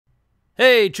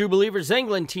Hey, true believers,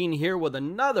 Englentine here with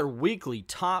another weekly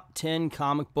top 10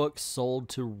 comic books sold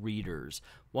to readers.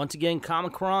 Once again,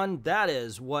 Comic-Con, that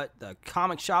is what the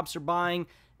comic shops are buying,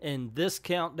 and this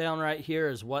countdown right here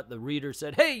is what the reader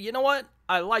said, hey, you know what?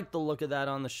 I like the look of that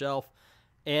on the shelf,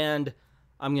 and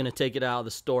I'm going to take it out of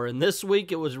the store. And this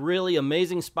week, it was really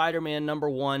Amazing Spider-Man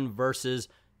 #1 versus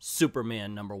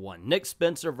Superman #1. Nick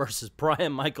Spencer versus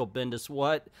Brian Michael Bendis.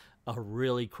 What a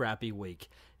really crappy week.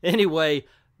 Anyway,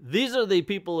 these are the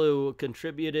people who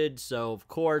contributed, so of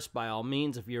course, by all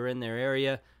means, if you're in their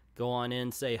area, go on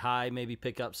in, say hi, maybe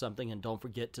pick up something, and don't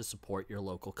forget to support your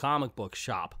local comic book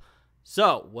shop.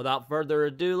 So, without further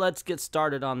ado, let's get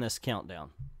started on this countdown.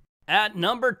 At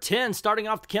number 10, starting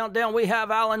off the countdown, we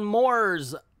have Alan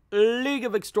Moore's League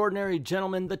of Extraordinary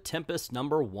Gentlemen, The Tempest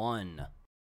 #1.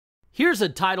 Here's a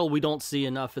title we don't see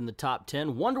enough in the top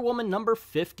 10, Wonder Woman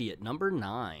 #50 at number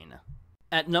 9.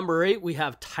 At number 8, we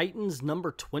have Titans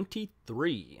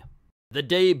 #23. The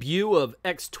debut of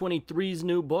X-23's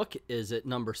new book is at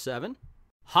number 7.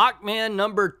 Hawkman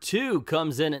 #2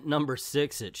 comes in at number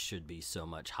 6. It should be so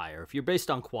much higher. If you're based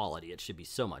on quality, it should be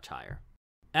so much higher.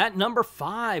 At number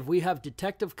 5, we have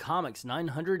Detective Comics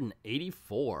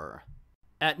 984.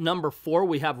 At number 4,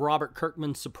 we have Robert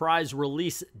Kirkman's surprise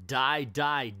release Die,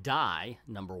 Die, Die,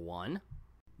 #1.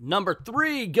 Number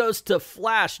 3 goes to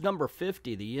Flash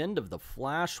 #50, the end of the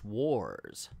Flash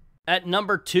Wars. At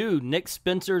number 2, Nick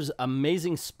Spencer's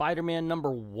Amazing Spider-Man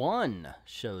 #1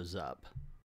 shows up.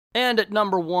 And at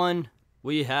number 1,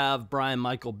 we have Brian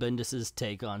Michael Bendis'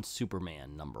 take on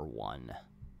Superman #1.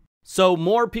 So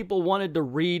more people wanted to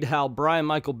read how Brian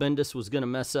Michael Bendis was going to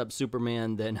mess up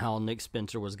Superman than how Nick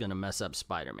Spencer was going to mess up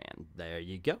Spider-Man. There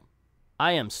you go.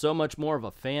 I am so much more of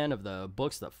a fan of the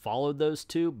books that followed those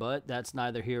two, but that's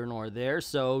neither here nor there.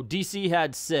 So DC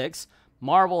had 6,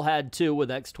 Marvel had 2 with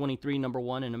X-23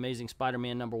 #1 and Amazing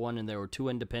Spider-Man #1, and there were 2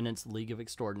 independents, League of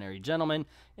Extraordinary Gentlemen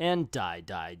and Die,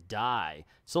 Die, Die.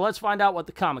 So let's find out what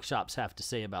the comic shops have to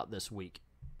say about this week.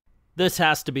 This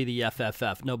has to be the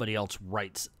FFF. Nobody else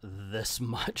writes this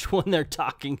much when they're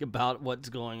talking about what's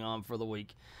going on for the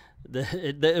week.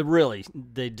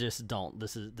 They just don't.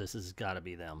 This has got to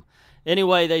be them.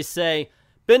 Anyway, they say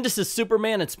Bendis'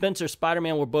 Superman and Spencer's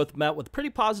Spider-Man were both met with pretty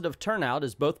positive turnout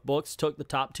as both books took the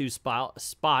top 2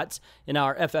 spots in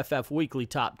our FFF Weekly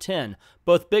Top 10.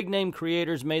 Both big-name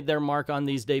creators made their mark on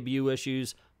these debut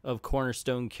issues of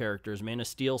cornerstone characters. Man of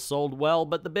Steel sold well,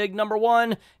 but the big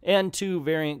 #1 and 2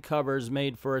 variant covers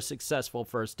made for a successful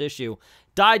first issue.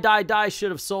 Die, Die, Die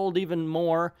should have sold even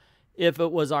more if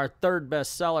it was our 3rd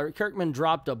bestseller. Kirkman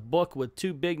dropped a book with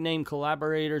 2 big-name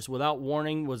collaborators without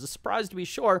warning. Was a surprise to be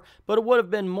sure, but it would have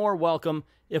been more welcome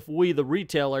if we, the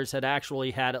retailers, had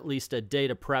actually had at least a day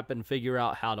to prep and figure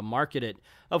out how to market it.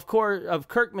 Of course, of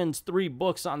Kirkman's 3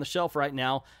 books on the shelf right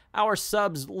now, our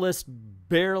subs list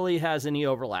barely has any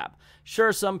overlap.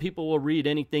 Sure, some people will read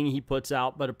anything he puts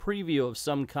out, but a preview of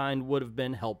some kind would have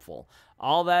been helpful.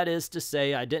 All that is to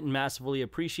say, I didn't massively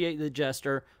appreciate The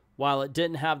Jester. While it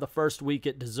didn't have the first week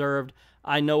it deserved,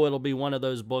 I know it'll be one of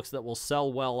those books that will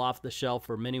sell well off the shelf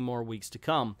for many more weeks to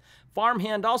come.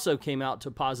 Farmhand also came out to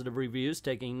positive reviews,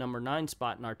 taking number 9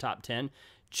 spot in our top 10.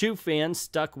 Chew fans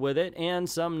stuck with it, and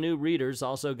some new readers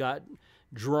also got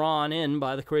drawn in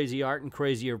by the crazy art and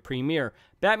crazier premiere.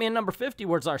 Batman #50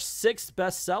 was our 6th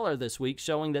bestseller this week,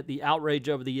 showing that the outrage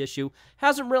over the issue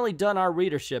hasn't really done our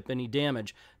readership any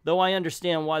damage. Though I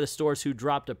understand why the stores who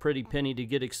dropped a pretty penny to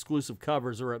get exclusive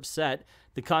covers are upset.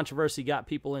 The controversy got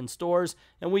people in stores,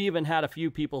 and we even had a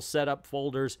few people set up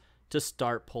folders to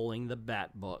start pulling the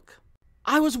Bat book.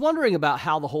 I was wondering about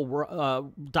how the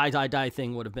whole Die, Die, Die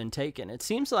thing would have been taken. It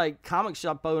seems like comic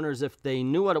shop owners, if they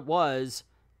knew what it was,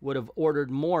 would have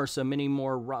ordered more, so many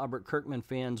more Robert Kirkman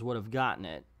fans would have gotten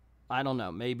it. I don't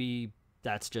know. Maybe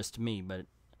that's just me, but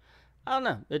I don't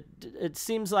know. It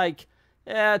seems like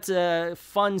it's a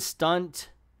fun stunt,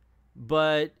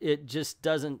 but it just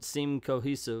doesn't seem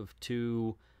cohesive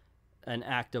to an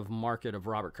active market of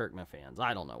Robert Kirkman fans.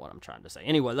 I don't know what I'm trying to say.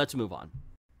 Anyway, let's move on.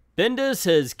 Bendis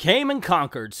has came and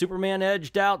conquered. Superman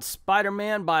edged out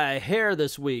Spider-Man by a hair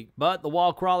this week, but the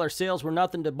wall crawler sales were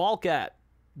nothing to balk at.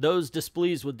 Those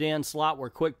displeased with Dan Slott were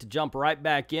quick to jump right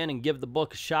back in and give the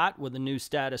book a shot with a new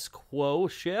status quo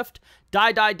shift.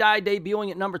 Die, Die, Die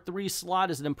debuting at number 3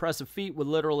 slot is an impressive feat with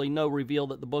literally no reveal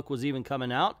that the book was even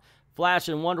coming out. Flash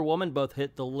and Wonder Woman both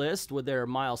hit the list with their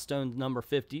milestone number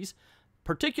 50s.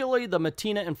 Particularly the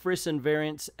Medina and Frisson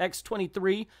variants.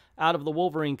 X-23 out of the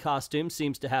Wolverine costume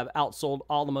seems to have outsold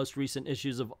all the most recent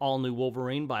issues of All New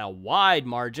Wolverine by a wide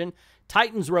margin.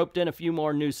 Titans roped in a few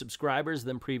more new subscribers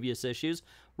than previous issues.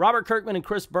 Robert Kirkman and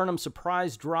Chris Burnham's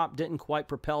surprise drop didn't quite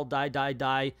propel Die, Die,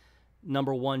 Die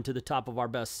 #1 to the top of our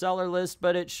bestseller list,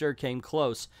 but it sure came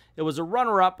close. It was a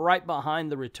runner-up right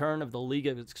behind the return of the League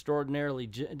of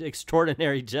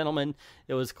Extraordinary Gentlemen.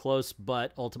 It was close,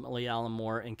 but ultimately Alan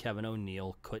Moore and Kevin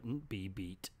O'Neill couldn't be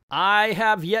beat. I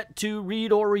have yet to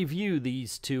read or review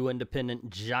these two independent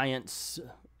giants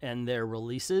and their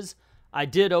releases. I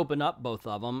did open up both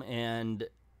of them, and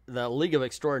the League of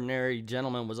Extraordinary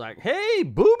Gentlemen was like, hey,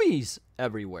 boobies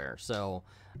everywhere. So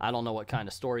I don't know what kind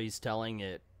of story he's telling.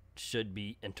 It should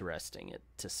be interesting,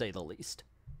 to say the least.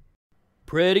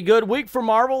 Pretty good week for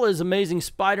Marvel as Amazing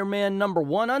Spider-Man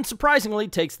 #1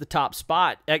 unsurprisingly takes the top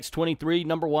spot. X-23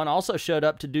 #1 also showed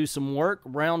up to do some work,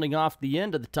 rounding off the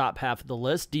end of the top half of the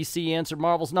list. DC answered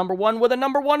Marvel's #1 with a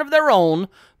 #1 of their own.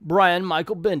 Brian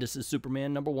Michael Bendis'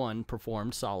 Superman #1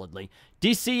 performed solidly.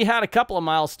 DC had a couple of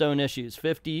milestone issues.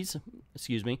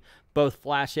 Both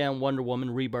Flash and Wonder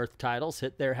Woman Rebirth titles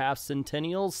hit their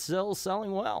half-centennials, still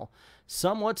selling well.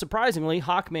 Somewhat surprisingly,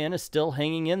 Hawkman is still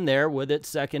hanging in there with its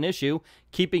second issue,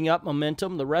 keeping up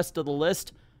momentum. The rest of the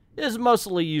list is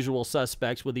mostly usual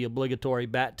suspects, with the obligatory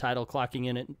Bat title clocking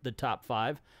in at the top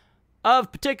 5.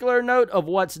 Of particular note of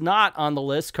what's not on the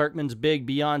list, Kirkman's big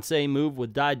Beyonce move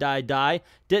with Die, Die, Die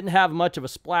didn't have much of a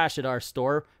splash at our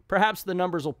store. Perhaps the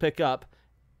numbers will pick up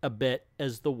a bit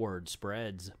as the word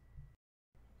spreads.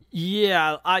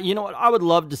 Yeah, you know what? I would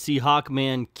love to see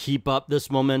Hawkman keep up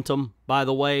this momentum. By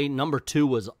the way, #2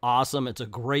 was awesome. It's a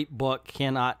great book.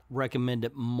 Cannot recommend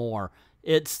it more.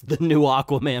 It's the new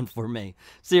Aquaman for me.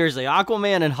 Seriously,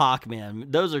 Aquaman and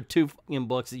Hawkman. Those are two fucking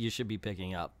books that you should be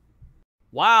picking up.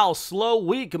 Wow, slow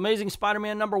week. Amazing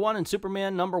Spider-Man #1 and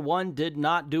Superman #1 did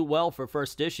not do well for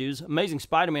first issues. Amazing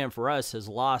Spider-Man for us has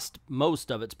lost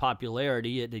most of its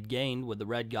popularity it had gained with the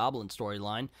Red Goblin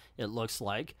storyline, it looks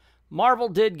like. Marvel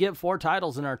did get 4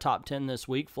 titles in our top 10 this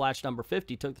week. Flash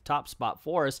 #50 took the top spot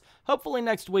for us. Hopefully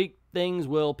next week things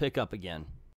will pick up again.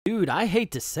 Dude, I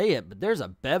hate to say it, but there's a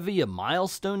bevy of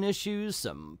milestone issues,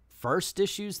 some first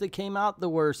issues that came out that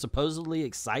were supposedly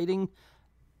exciting.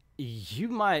 You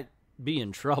might be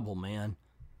in trouble, man.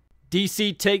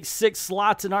 DC takes 6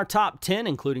 slots in our top 10,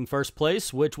 including first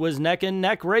place, which was neck and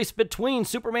neck race between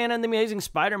Superman and the Amazing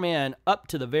Spider-Man up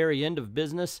to the very end of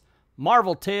business.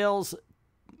 Marvel Takes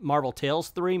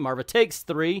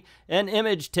 3, and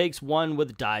Image takes 1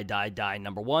 with Die, Die, Die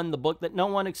 #1, the book that no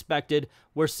one expected.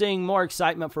 We're seeing more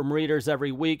excitement from readers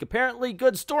every week. Apparently,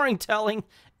 good storytelling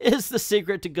is the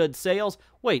secret to good sales.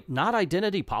 Wait, not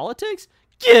identity politics?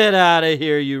 Get out of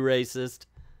here, you racist.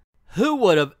 Who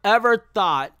would have ever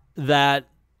thought that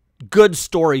good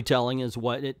storytelling is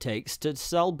what it takes to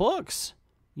sell books?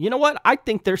 You know what? I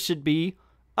think there should be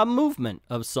a movement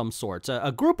of some sorts,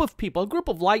 a group of people, a group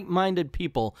of like-minded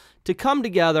people to come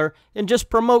together and just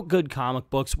promote good comic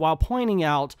books while pointing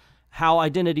out how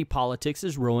identity politics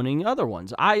is ruining other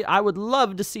ones. I would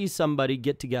love to see somebody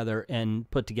get together and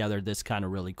put together this kind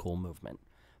of really cool movement.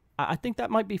 I think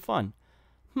that might be fun.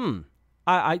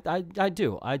 I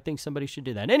do. I think somebody should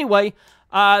do that. Anyway,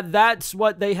 that's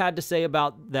what they had to say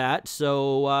about that.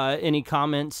 So any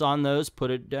comments on those,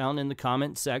 put it down in the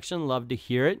comment section. Love to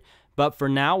hear it. But for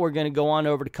now, we're going to go on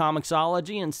over to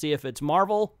Comixology and see if it's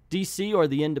Marvel, DC, or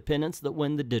the independents that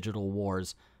win the digital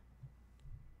wars.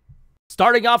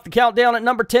 Starting off the countdown at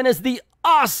 #10 is the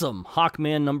awesome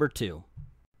Hawkman #2.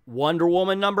 Wonder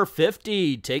Woman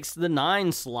 #50 takes the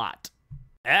 9 slot.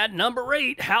 At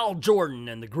 #8, Hal Jordan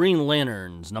and the Green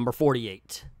Lanterns,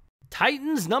 #48.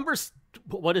 Titans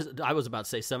I was about to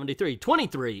say 73.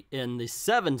 23 in the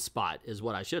 7 spot is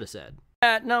what I should have said.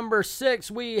 At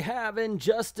 #6, we have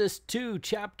Injustice 2,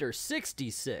 Chapter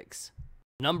 66.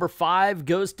 #5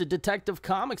 goes to Detective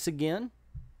Comics again.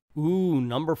 Ooh,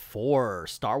 #4,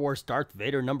 Star Wars Darth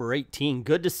Vader #18.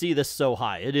 Good to see this so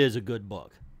high. It is a good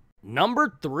book.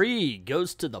 #3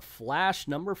 goes to The Flash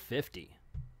 #50.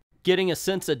 Getting a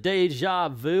sense of deja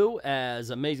vu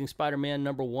as Amazing Spider-Man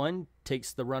 #1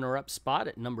 takes the runner-up spot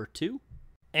at #2.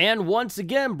 And once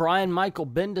again, Brian Michael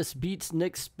Bendis beats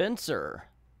Nick Spencer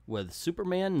with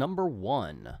Superman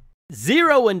 #1.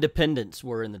 0 independents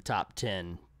were in the top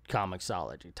 10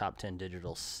 Comixology, top 10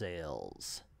 digital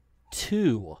sales.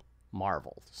 2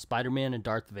 Marvel, Spider-Man and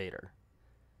Darth Vader.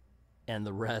 And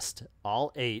the rest,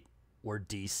 all 8, were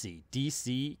DC.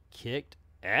 DC kicked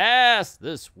ass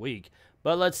this week.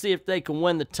 But let's see if they can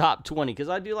win the top 20, because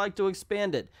I do like to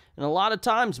expand it. And a lot of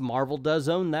times, Marvel does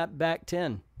own that back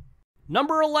 10.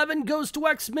 #11 goes to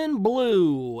X-Men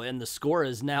Blue, and the score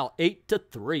is now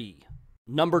 8-3.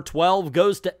 #12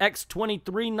 goes to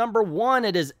X-23 #1.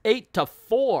 It is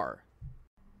 8-4.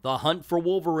 The Hunt for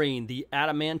Wolverine, the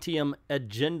Adamantium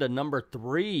Agenda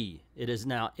 #3. It is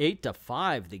now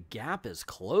 8-5. The gap is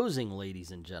closing,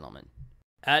 ladies and gentlemen.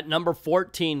 At number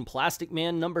 14, Plastic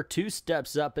Man number 2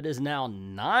 steps up. It is now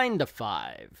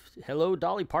 9-5. Hello,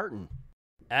 Dolly Parton.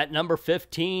 At number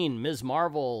 15, Ms.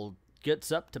 Marvel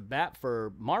gets up to bat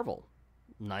for Marvel,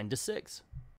 9-6.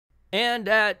 And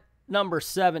at number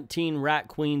 17, Rat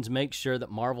Queens makes sure that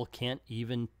Marvel can't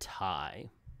even tie.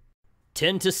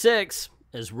 10-6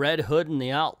 as Red Hood and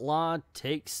the Outlaw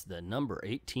takes the number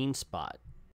 18 spot.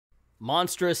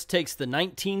 Monstrous takes the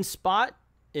 19 spot.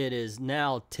 It is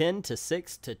now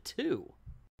 10-6-2.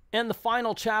 And the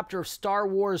final chapter of Star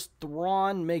Wars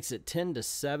Thrawn makes it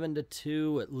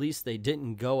 10-7-2. At least they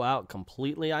didn't go out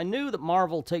completely. I knew that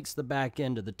Marvel takes the back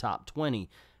end of the top 20.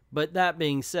 But that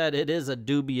being said, it is a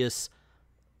dubious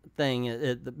thing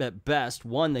at best.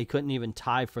 One, they couldn't even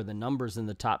tie for the numbers in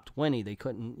the top 20. They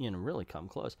couldn't, really come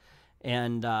close.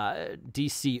 And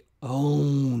DC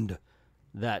owned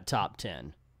that top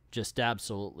 10. Just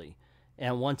absolutely.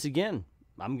 And once again,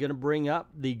 I'm going to bring up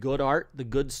the good art, the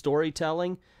good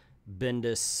storytelling.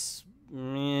 Bendis,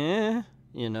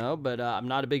 but I'm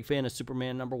not a big fan of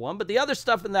Superman number 1. But the other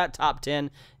stuff in that top 10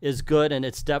 is good, and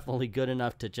it's definitely good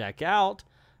enough to check out.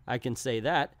 I can say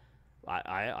that.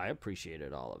 I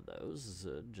appreciated all of those.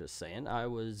 Just saying. I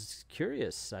was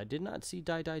curious. I did not see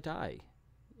Die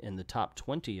in the top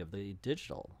 20 of the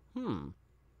digital.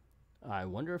 I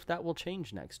wonder if that will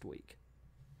change next week.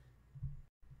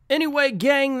 Anyway,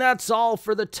 gang, that's all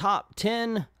for the top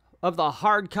 10 of the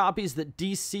hard copies that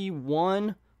DC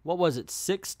won. What was it?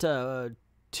 6-2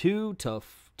 to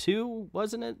 2,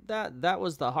 wasn't it? That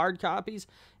was the hard copies.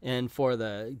 And for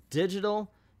the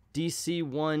digital, DC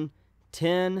won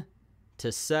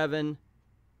 10-7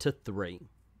 to 3.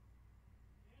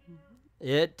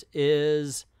 It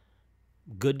is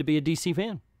good to be a DC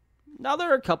fan. Now,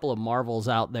 there are a couple of Marvels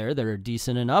out there that are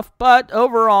decent enough, but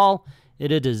overall,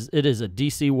 it is a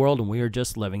DC world, and we are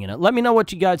just living in it. Let me know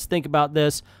what you guys think about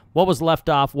this, what was left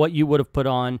off, what you would have put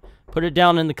on. Put it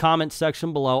down in the comments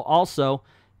section below. Also,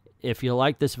 if you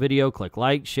like this video, click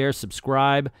like, share,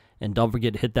 subscribe, and don't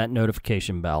forget to hit that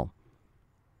notification bell.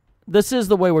 This is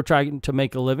the way we're trying to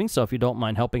make a living, so if you don't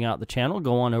mind helping out the channel,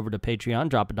 go on over to Patreon,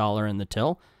 drop $1 in the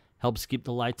till. Helps keep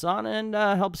the lights on and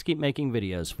helps keep making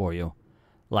videos for you.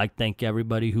 Thank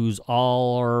everybody who's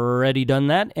already done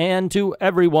that, and to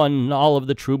everyone, all of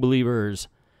the true believers,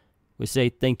 we say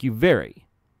thank you very,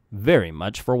 very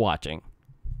much for watching.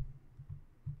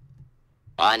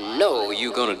 I know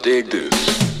you're gonna dig this.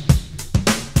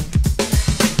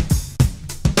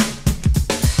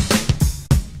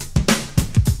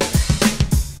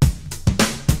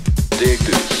 Dig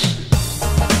this.